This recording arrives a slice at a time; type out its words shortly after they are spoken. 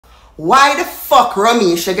Why the fuck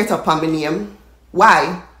Romeich should get up on my name?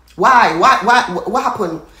 Why? What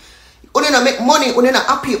happened? You don't make money, you don't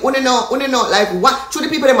happy, you don't like what? Should the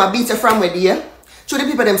people them a beat you from where they? Should the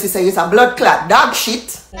people them say it's a blood clot dog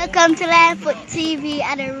shit? Welcome to Foota TV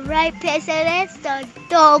at the right place, so let's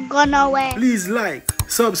don't go nowhere. Please like,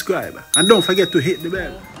 subscribe, and don't forget to hit the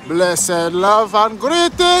bell. Blessed love and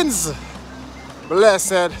greetings.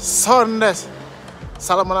 Blessed Sunday.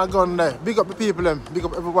 Solomon and gun there. Big up the people them. Big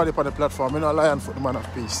up everybody on the platform. You know, Lion Foot, the man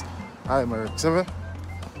of peace. Hi, Merrick. See me?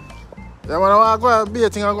 Yeah, man, I go and be a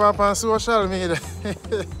thing I go up on social media.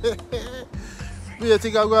 Be a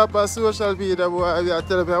thing I go up on social media, boy. I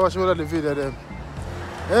tell me I watch all of the video them.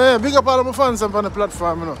 Hey, big up all of my fans on the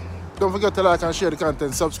platform, you know. Don't forget to like and share the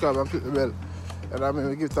content, subscribe and click the bell. And I mean,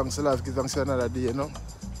 we give thanks to life, give thanks to another day, you know.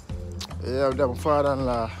 Yeah, I have my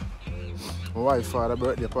father-in-law, my wife father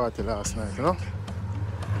birthday party last night, you know.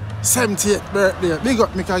 70th birthday, big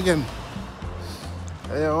up Mick again.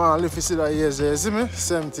 I want to live for 6 years, you see me?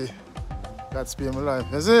 70. That's been my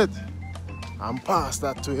life, is it? I'm past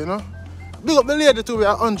that too, you know. Big up the lady too, we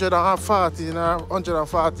are 140, you know,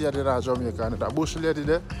 140 at the Jamaica, and that bush lady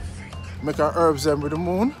there. Make her herbs them with the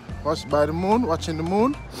moon, watch by the moon, watching the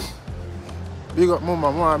moon. Big up mama,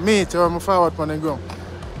 I want to meet her, I'm forward on the ground.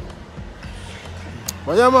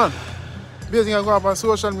 But yeah man, basically I go up on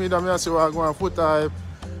social media, I see what I go on Foota Hype,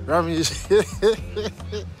 Romeich.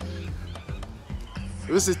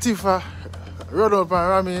 You see Tifa, run up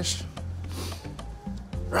on Romeich.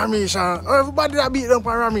 Romeich and everybody that beat them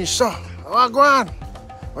on Romeich, so what go on?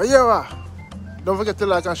 But yeah, what? Don't forget to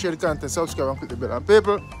like and share the content, subscribe and click the bell. And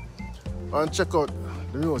people, and check out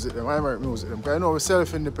the music, them, American music, them. Because I know we're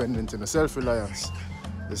self-independent, you know, self-reliance.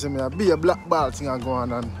 You see me, I be a black ball thing I go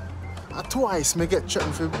on, and twice I get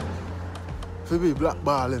threatened for be black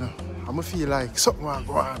ball, you know. I feel like something will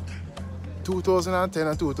go on. 2010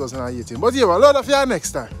 and 2018. But yeah, a lot of you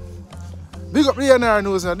next time. Big up DNR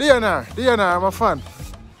news now. DNR, I'm a fan.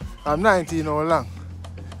 I'm 19 all long.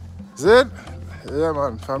 See it? Yeah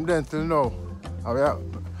man, from then till now, I will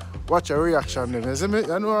watch a reaction them. You see me?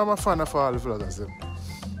 You know I'm a fan of all the vloggers them.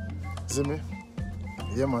 See me?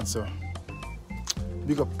 Yeah man, so.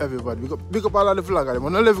 Big up everybody. Big up all of the vloggers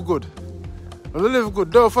them. Don't live good. Don't live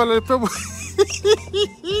good. Don't follow the people.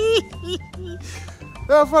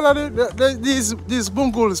 Don't follow these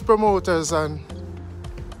bungles promoters and,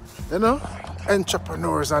 you know,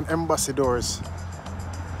 entrepreneurs and ambassadors.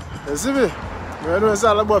 You see me? You know it's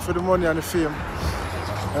all about for the money and the fame.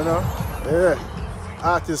 You know? Yeah.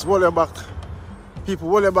 Artists hold your back. People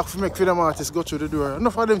hold your back for make freedom artists go through the door.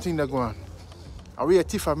 Enough of them things that go on. And we hear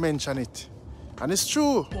Tifa mention it. And it's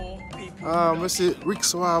true. We see Rick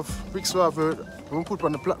Suave, when we put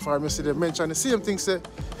on the platform, you see they mention the same thing, say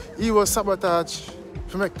he was sabotaged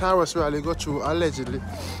to make Tyrus Rally go through, allegedly.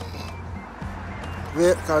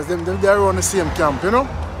 Because they're on the same camp, you know?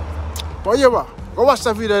 But yeah, go watch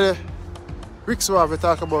that video there. Rick Suave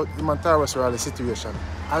talk about him and Tyrus Rally situation.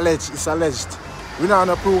 It's alleged. We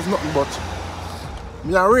don't prove nothing, but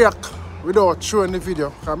I react without showing the video.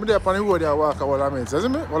 Because I'm there on the road there walk all I mean. See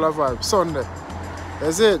me? All the vibe. Sunday.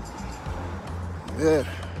 That's it. Yeah.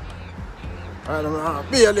 I don't know.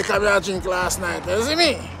 Barely come here drink last night. You see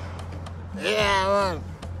me? Yeah, man.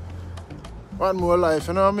 One more life,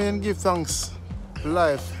 you know what I mean? Give thanks for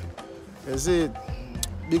life. You see it?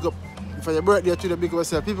 Big up. For your birthday today, big up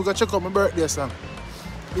yourself. People go check out my birthday song.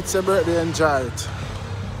 It's your birthday, enjoy it.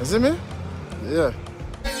 You see me? Yeah.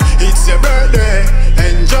 It's your birthday,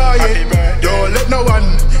 enjoy it. Don't let no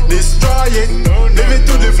one destroy it. Live it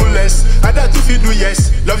to the fullest. And that if you do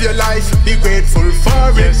yes, love your life, be grateful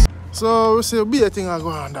for it. So we say, be a thing I go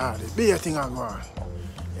on, daddy. Be a thing I go on.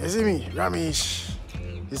 You see me? Romeich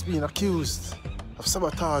is being accused of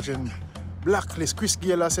sabotaging blacklist. Chris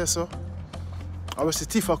Gayle says so. Obviously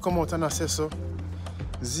Tifa come out and say so.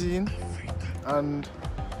 Zine and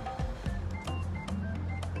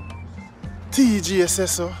TG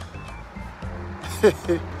says so.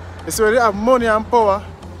 It's where they have money and power,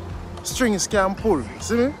 strings can pull,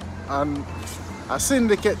 see me? And a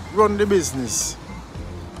syndicate run the business.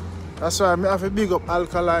 That's why I have to big up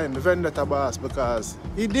Alkaline, the vendetta boss, because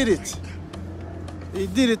he did it. He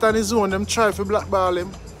did it on his own. Them try to blackball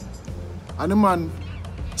him. And the man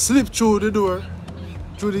slipped through the door,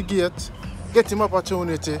 through the gate, get him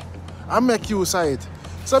opportunity, and make use of it.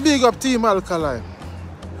 So big up Team Alkaline.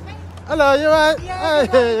 Hello, you right? Yeah,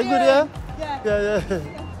 hey, you good, yeah? Yeah.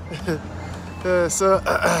 Yeah, so,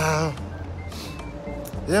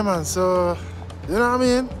 yeah man, so, you know what I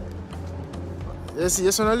mean?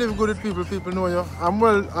 Yes, when I live good with people, people know you. I'm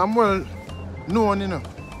well known, you know.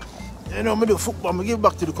 you know, I do football, I give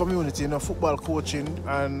back to the community, you know, football coaching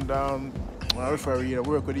and referee, you know,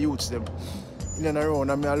 work with the youths them. In and around,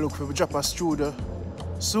 and I look for we drop a studio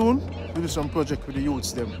soon, we do some project with the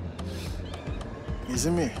youths them. You see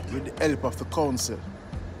me? With the help of the council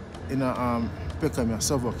in Peckham,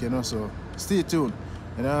 Southwark, you know, so stay tuned.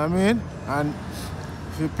 You know what I mean? And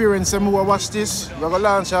if your parents who watch this, we're gonna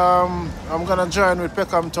launch I'm gonna join with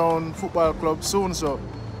Peckham Town Football Club soon, so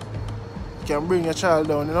you can bring your child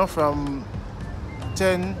down, you know, from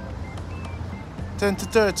 10 to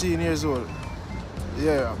 13 years old.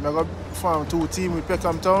 Yeah, I'm gonna form 2 teams with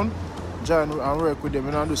Peckham Town, join and work with them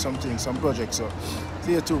and do something, some projects. So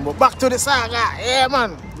stay tuned. But back to the saga, yeah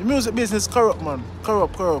man. The music business corrupt, man.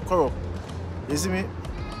 Corrupt. You see me?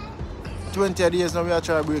 20 years now we are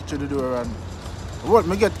trying to break through the door and what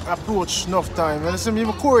me get approached enough time. And you see me,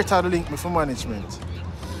 my court had link me for management.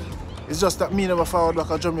 It's just that me never forward back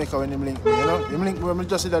to Jamaica when him link me, you know? Him link me when I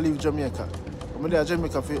just leave Jamaica. I'm there in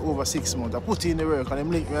Jamaica for over 6 months. I put in the work and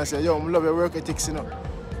him link me and say, yo, I love your work ethics, you know.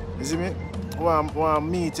 You see me? Want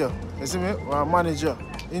meet you. You see me? Want manager.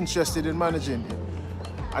 Interested in managing you.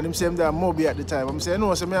 And him say I'm there Moby at the time. I'm saying,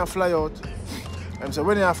 no, so me I fly out. I'm saying,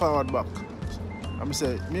 when you forward back? I'm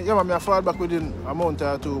saying, yeah, me I forward back within a month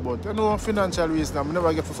or 2, but you know, financial reason, I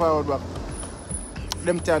never get to forward back.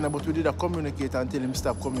 Them time, but we did a communicate until him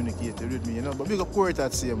stop communicating with me, you know. But big up court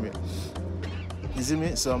at same way. You see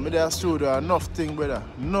me? So, me there studio, enough thing, brother.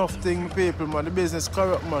 Enough thing, people, man. The business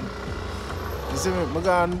corrupt, man. You see me? I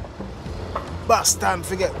go Boston,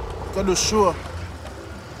 forget, go do show.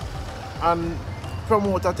 And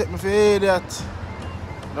promoter take me for idiot.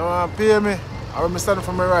 Now want to pay me. And when I stand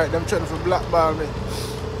for my right, them trying to blackball me.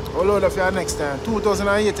 All over for your next time.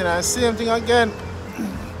 2018, and same thing again.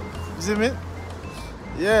 You see me?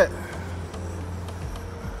 Yeah.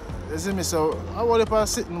 You see me? So, I want to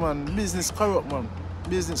sitting, man. Business corrupt, man.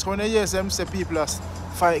 Business. When you hear them say people are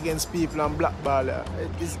fight against people and blackball,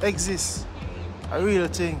 it exists. A real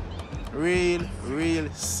thing. Real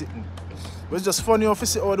sitting. But it's just funny if you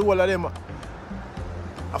see all the whole of them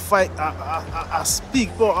I fight, I speak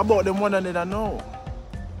about them one another now.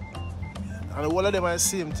 And the whole of them are the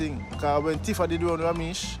same thing. Because when Tifa did one with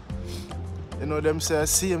Romeich, you know, them say the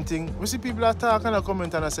same thing. We see people that talk and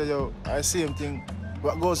comment and I say, yo, the same thing.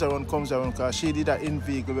 What goes around comes around, because she did that in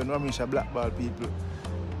vehicle when Romeich blackball people.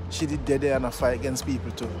 She did that there and a fight against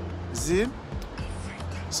people too. See?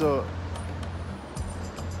 So,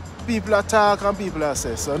 people are talk and people are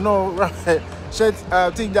say. So no, right. She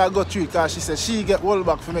think that got through because she said she get hold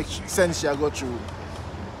back to make sense she got through.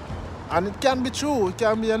 And it can be true. It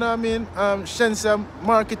can be, you know what I mean? She's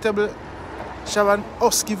marketable. She have an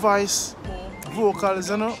husky voice, vocals,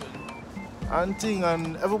 you know, and thing.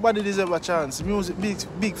 And everybody deserves a chance. Music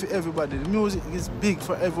big for everybody. The music is big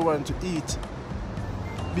for everyone to eat.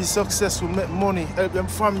 Be successful, make money, help them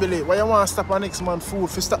family. Why you want to stop a next man food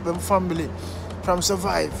for stop them family from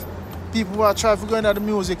survive? People who are trying to go into the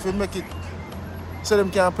music for make it so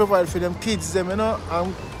them can provide for them kids, them, you know,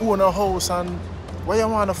 and own a house. And why you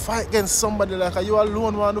want to fight against somebody like you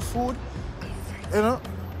alone want the food? You know?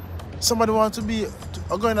 Somebody want to be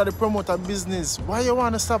going into the promoter business. Why you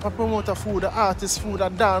want to stop a promoter food, a artist food, a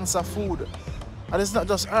dancer food? And it's not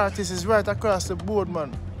just artists, it's right across the board,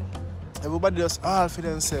 man. Everybody does all for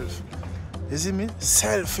themselves. You see me?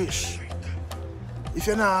 Selfish. If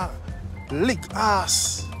you're not lick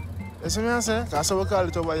ass. You see me I say? That's how we call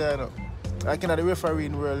it over here, you know. Like in the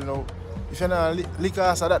refereeing world, you know. If you're not lick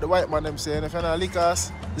ass, that's the white man them saying. If you're not lick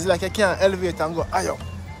ass, it's like you can't elevate and go higher.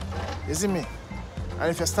 You see me? And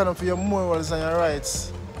if you stand up for your morals and your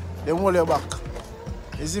rights, they hold your back.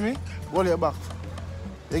 You see me? Hold your back.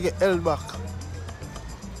 They get held back.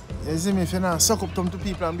 You see me? If you're not suck up to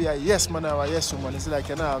people and be a yes man or a yes woman, it's like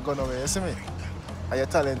you're not going away. You see me? And your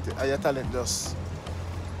talent just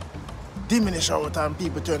diminish out and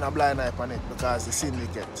people turn a blind eye on it because the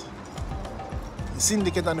syndicate. The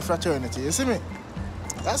syndicate and the fraternity. You see me?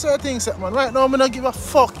 That's what I think, man. Right now, I don't give a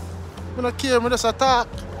fuck. I don't care. I just attack.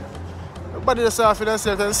 Everybody just have for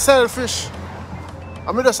themselves and selfish.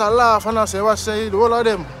 I just laugh and I say, watch the whole of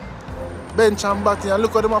them bench and batting and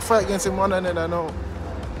look at them fight against him one another now.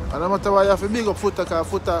 And no matter why you have to big up Foota, because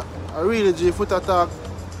Foota, I really G, Foota talk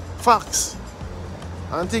facts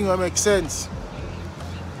and things that make sense.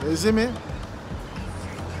 You see me?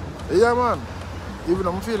 Yeah, man. Even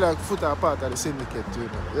though I feel like Foota are part of the syndicate too, you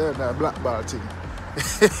know? Yeah, that black ball thing.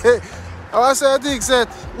 I want to say a thing, said,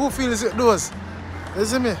 who feels it does? You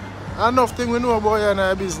see me? Enough thing we know about here in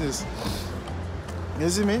our business. You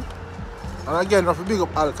see me? And again, I have to big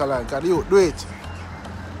up Alkaline, because he do it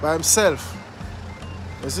by himself.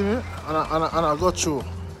 You see me? And I got through.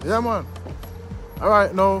 Yeah, man.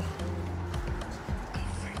 Alright, now,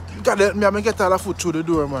 God help me, I get all the foot through the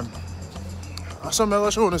door, man. And some of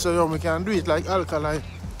us show say, yo, we can do it like alkaline,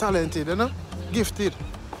 talented, you know? Gifted.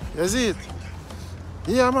 You see it?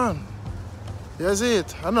 Yeah, man. You see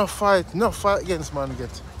it? Enough fight against man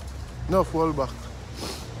get. Enough hold back.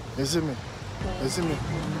 You see me? You see me?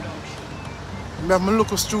 I have my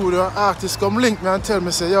local studio, artist come link me and tell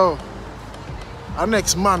me, say, yo, our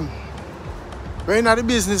next man, we're in the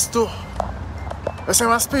business too. I say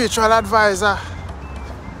I'm a spiritual advisor.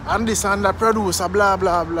 And this and that producer, blah,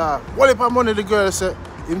 blah, blah. What if money the girl say,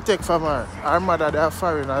 him take from her, her mother, they are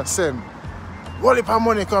foreign and send. What if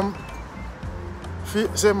money come,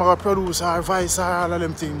 say my producer, advisor, all of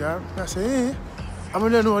them things. I say, hey, I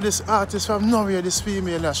mean, you know this artist from nowhere, this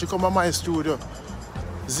female, she come to my studio.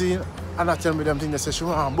 Zine, and I tell me them things, they say she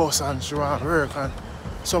want boss and she want work. And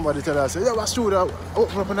somebody tell her, say, yeah, what studio,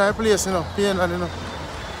 open up in that place, you know, pain and you know.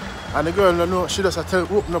 And the girl, you know, she just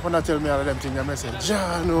open up and tell me all of them things. And I say,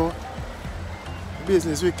 Jah, no.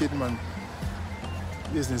 Business wicked, man.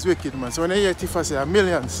 Business wicked, man. So when I hear Tifa say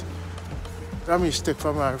millions, Romeich take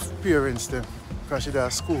from her parents, them, because she's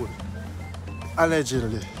at school.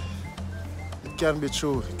 Allegedly. It can be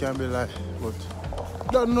true, it can be lie. But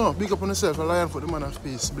don't know. Big up on yourself, a lion for the man of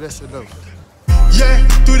peace. Blessed love. Yeah,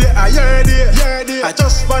 today I heard it. I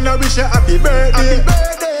just wanna wish you happy birthday. Happy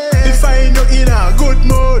birthday. If I know in a good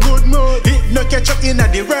mood, it no catch up in a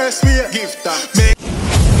the worst way. Gift that.